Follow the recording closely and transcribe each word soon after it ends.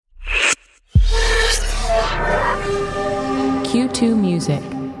Q2 Music.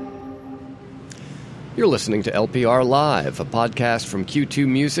 You're listening to LPR Live, a podcast from Q2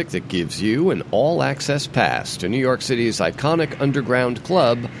 Music that gives you an all-access pass to New York City's iconic underground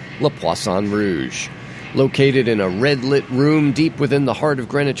club, Le Poisson Rouge. Located in a red-lit room deep within the heart of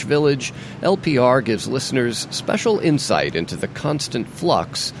Greenwich Village, LPR gives listeners special insight into the constant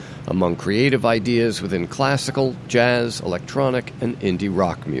flux among creative ideas within classical, jazz, electronic, and indie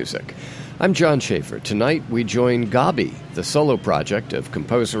rock music. I'm John Schaefer. Tonight we join GABI, the solo project of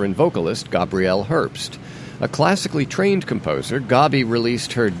composer and vocalist Gabrielle Herbst. A classically trained composer, GABI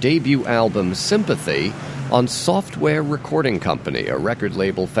released her debut album Sympathy on Software Recording Company, a record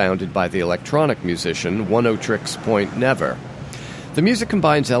label founded by the electronic musician Oneohtrix Point Never. The music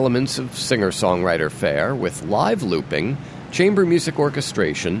combines elements of singer-songwriter fare with live looping, chamber music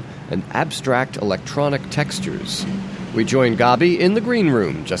orchestration, and abstract electronic textures. We join GABI in the green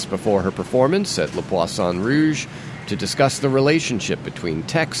room just before her performance at Le Poisson Rouge to discuss the relationship between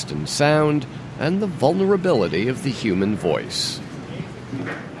text and sound and the vulnerability of the human voice.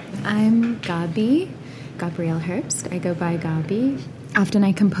 I'm GABI, Gabrielle Herbst. I go by GABI. Often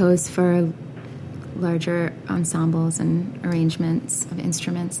I compose for larger ensembles and arrangements of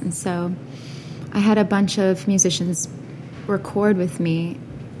instruments, and so I had a bunch of musicians record with me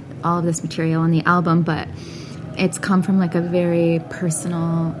all of this material on the album, but it's come from like a very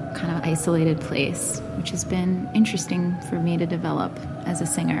personal, kind of isolated place, which has been interesting for me to develop as a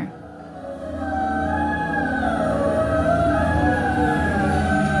singer.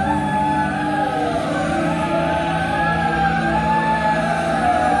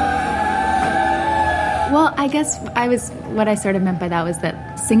 Well, I guess what I sort of meant by that was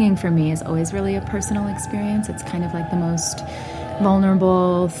that singing for me is always really a personal experience. It's kind of like the most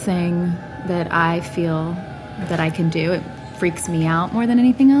vulnerable thing that I feel that I can do. It freaks me out more than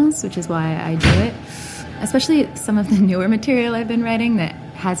anything else, which is why I do it. Especially some of the newer material I've been writing that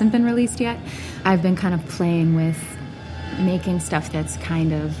hasn't been released yet. I've been kind of playing with making stuff that's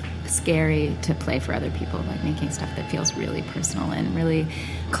kind of scary to play for other people, like making stuff that feels really personal and really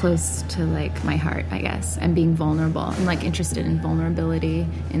close to like my heart, I guess, and being vulnerable. I'm like interested in vulnerability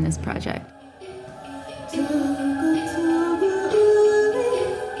in this project.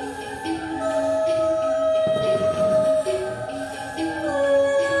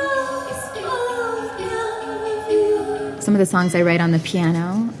 Some of the songs I write on the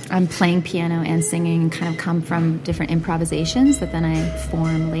piano, I'm playing piano and singing, and kind of come from different improvisations that then I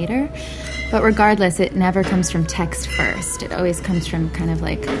form later. But regardless, it never comes from text first. It always comes from kind of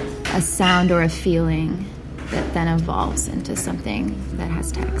like a sound or a feeling that then evolves into something that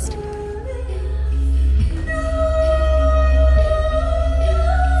has text.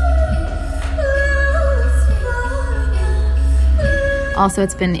 Also,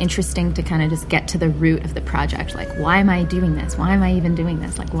 it's been interesting to kind of just get to the root of the project. Like, why am I doing this? Why am I even doing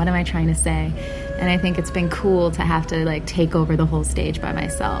this? Like, what am I trying to say? And I think it's been cool to have to, like, take over the whole stage by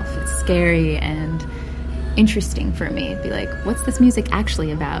myself. It's scary and interesting for me. Be like, what's this music actually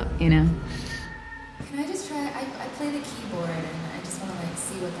about, you know? Can I just try? I play the keyboard, and I just want to, like,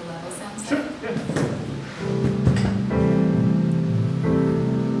 see what the level sounds like.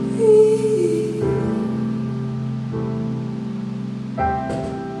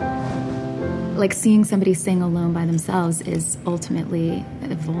 Like seeing somebody sing alone by themselves is ultimately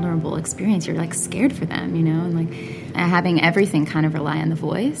a vulnerable experience. You're like scared for them, you know, and like having everything kind of rely on the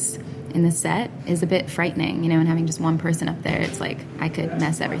voice in the set is a bit frightening, you know, and having just one person up there, it's like I could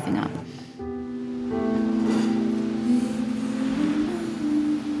mess everything up.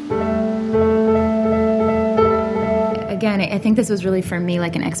 Again, I think this was really for me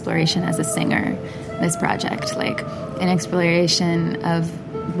like an exploration as a singer, this project, like an exploration of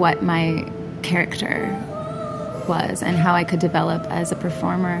what my character was and how I could develop as a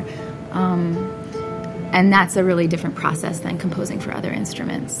performer. And that's a really different process than composing for other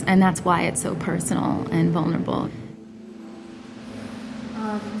instruments. And that's why it's so personal and vulnerable.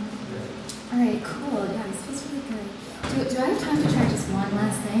 All right, cool. Yeah, this feels really good. Do I have time to try just one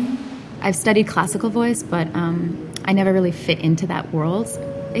last thing? I've studied classical voice, but I never really fit into that world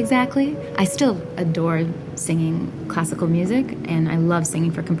exactly. I still adore singing classical music, and I love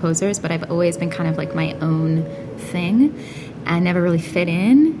singing for composers, but I've always been kind of like my own thing. I never really fit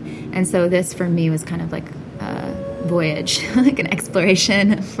in, and so this for me was kind of like a voyage, like an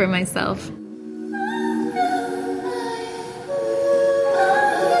exploration for myself.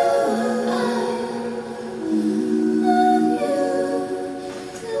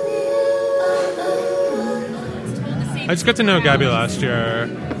 I just got to know Gabi last year.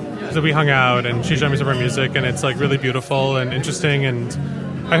 So we hung out and she showed me some of her music, and it's like really beautiful and interesting. And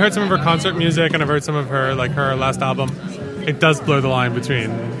I heard some of her concert music, and I've heard some of her, like her last album. it does blur the line between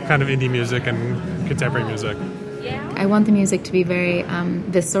kind of indie music and contemporary music. I want the music to be very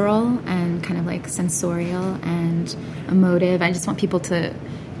visceral and kind of like sensorial and emotive. I just want people to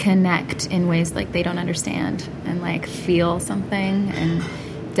connect in ways like they don't understand and like feel something, and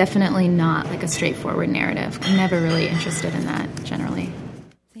definitely not like a straightforward narrative. I'm never really interested in that generally.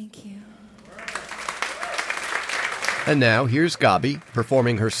 Thank you. And now here's Gabi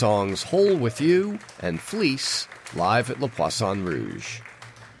performing her songs Whole With You and Fleece live at Le Poisson Rouge.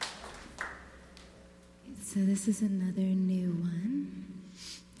 So this is another new one.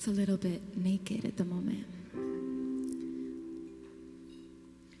 It's a little bit naked at the moment.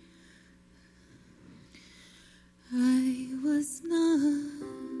 I was not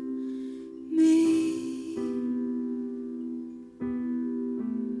me,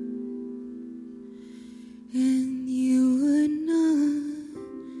 and you were not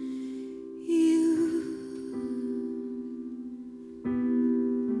you.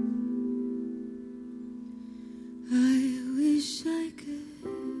 I wish I could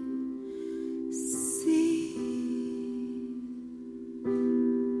see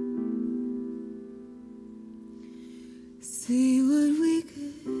what we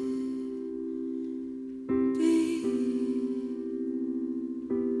could be.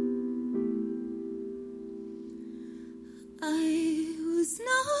 I was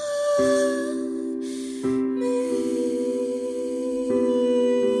not me,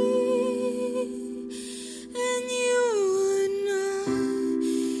 and you were not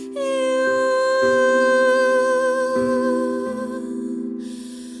you.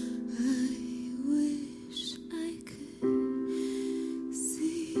 I wish I could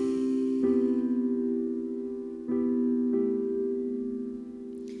see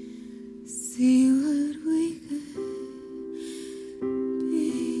what we could be.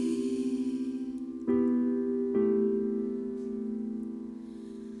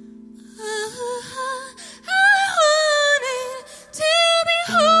 I wanted to be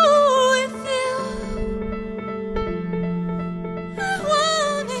whole with you. I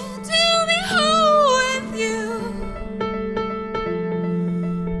wanted to be whole with you.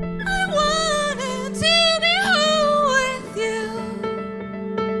 I wanted to be whole with you.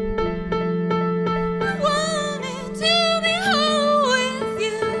 I wanted to be whole with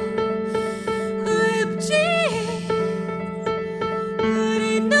you. Ripped jeans,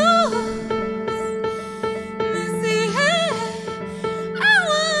 bloody nose, messy hair. I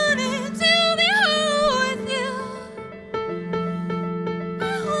wanted to be whole with you. I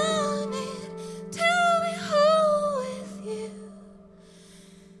wanted to be whole with you.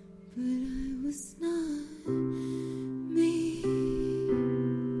 But I was not me,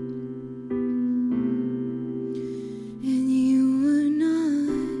 and you were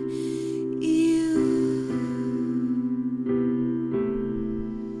not you.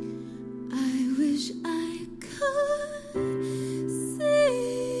 I wish I could see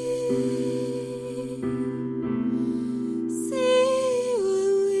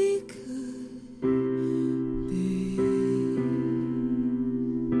what we could be.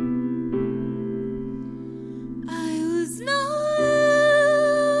 I was not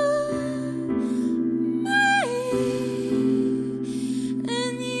me,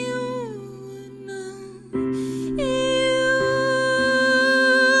 and you were not you.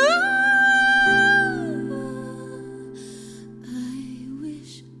 I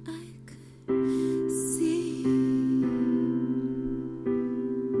wish I could see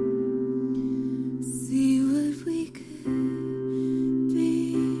what we could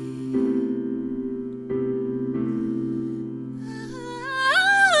be. I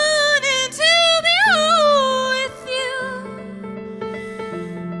wanted to be whole with you.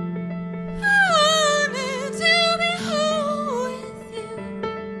 I wanted to be whole with you.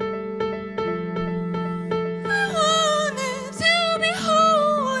 I wanted to be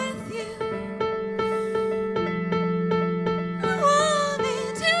whole with you. I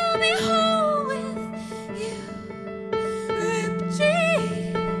wanted to be whole with you. Ripped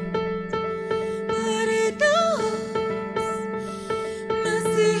jeans, bloody nose,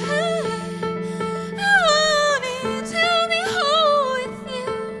 messy hair. I wanted to be whole with you.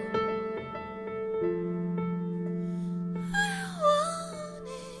 I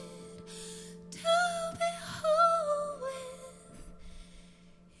wanted to be whole with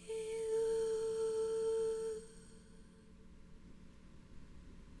you.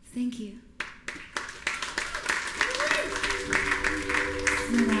 Thank you.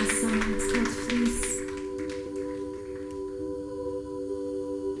 The last song is called Fleece.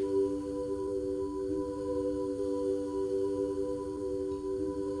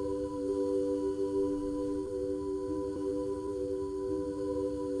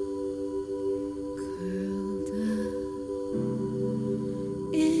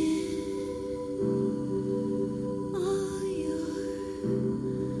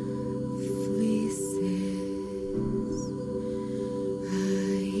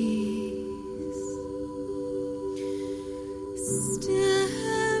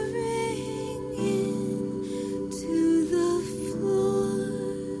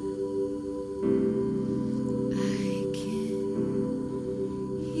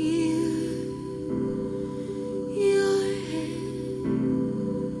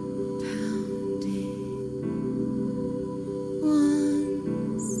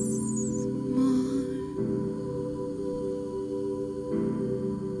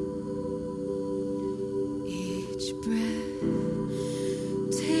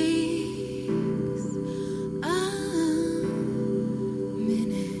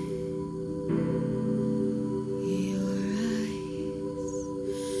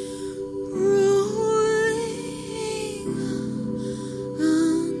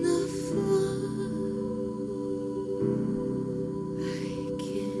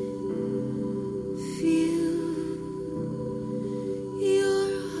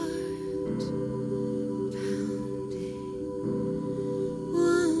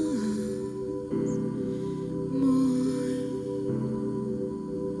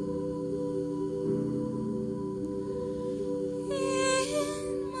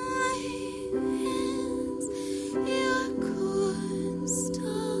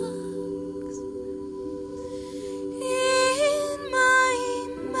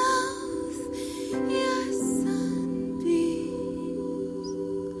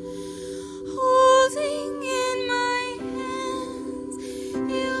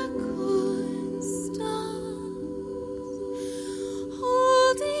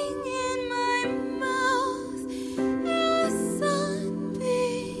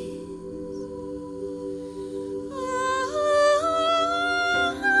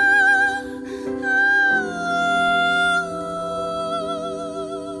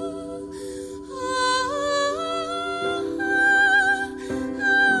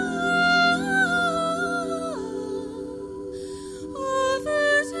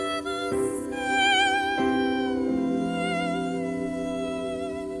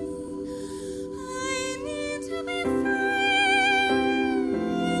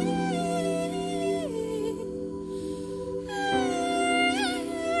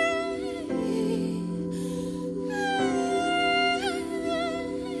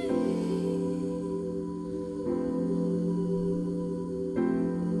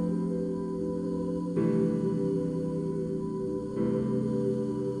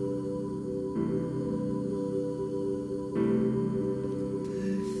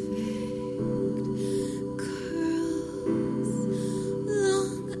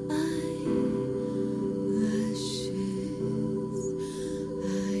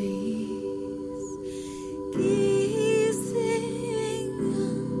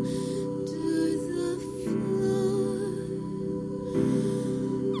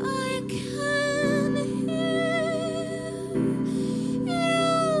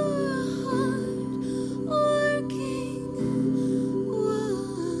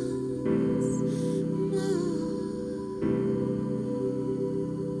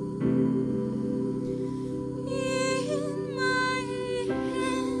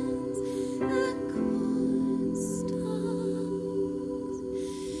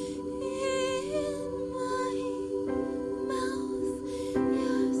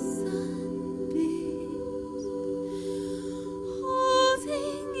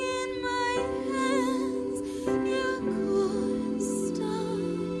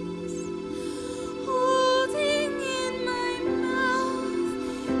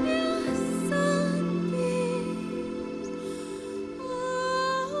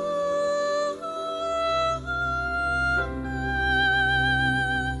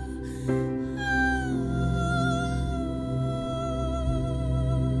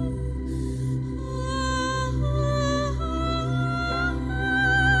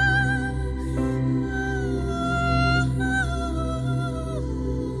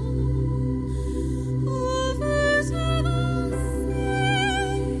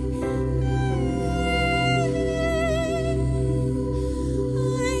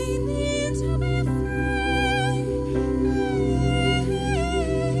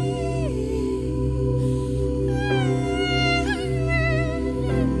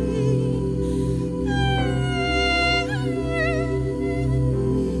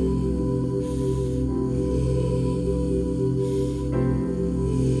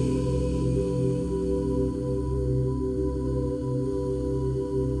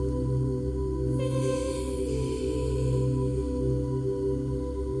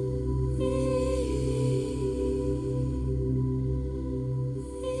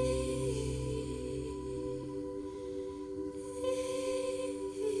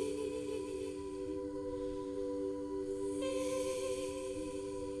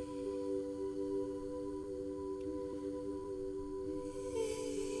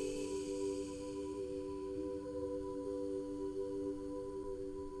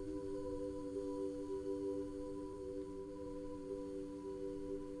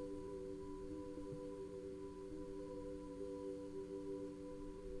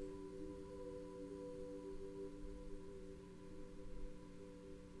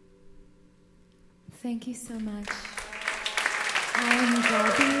 Thank you so much. I'm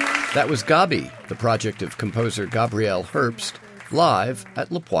GABI. That was GABI, the project of composer Gabrielle Herbst, live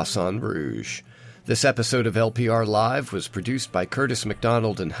at Le Poisson Rouge. This episode of LPR Live was produced by Curtis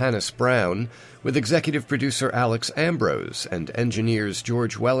McDonald and Hannes Brown, with executive producer Alex Ambrose and engineers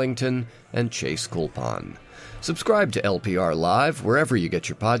George Wellington and Chase Kulpon. Subscribe to LPR Live wherever you get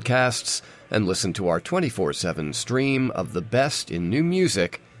your podcasts, and listen to our 24/7 stream of the best in new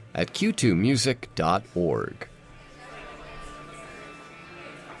music at q2music.org.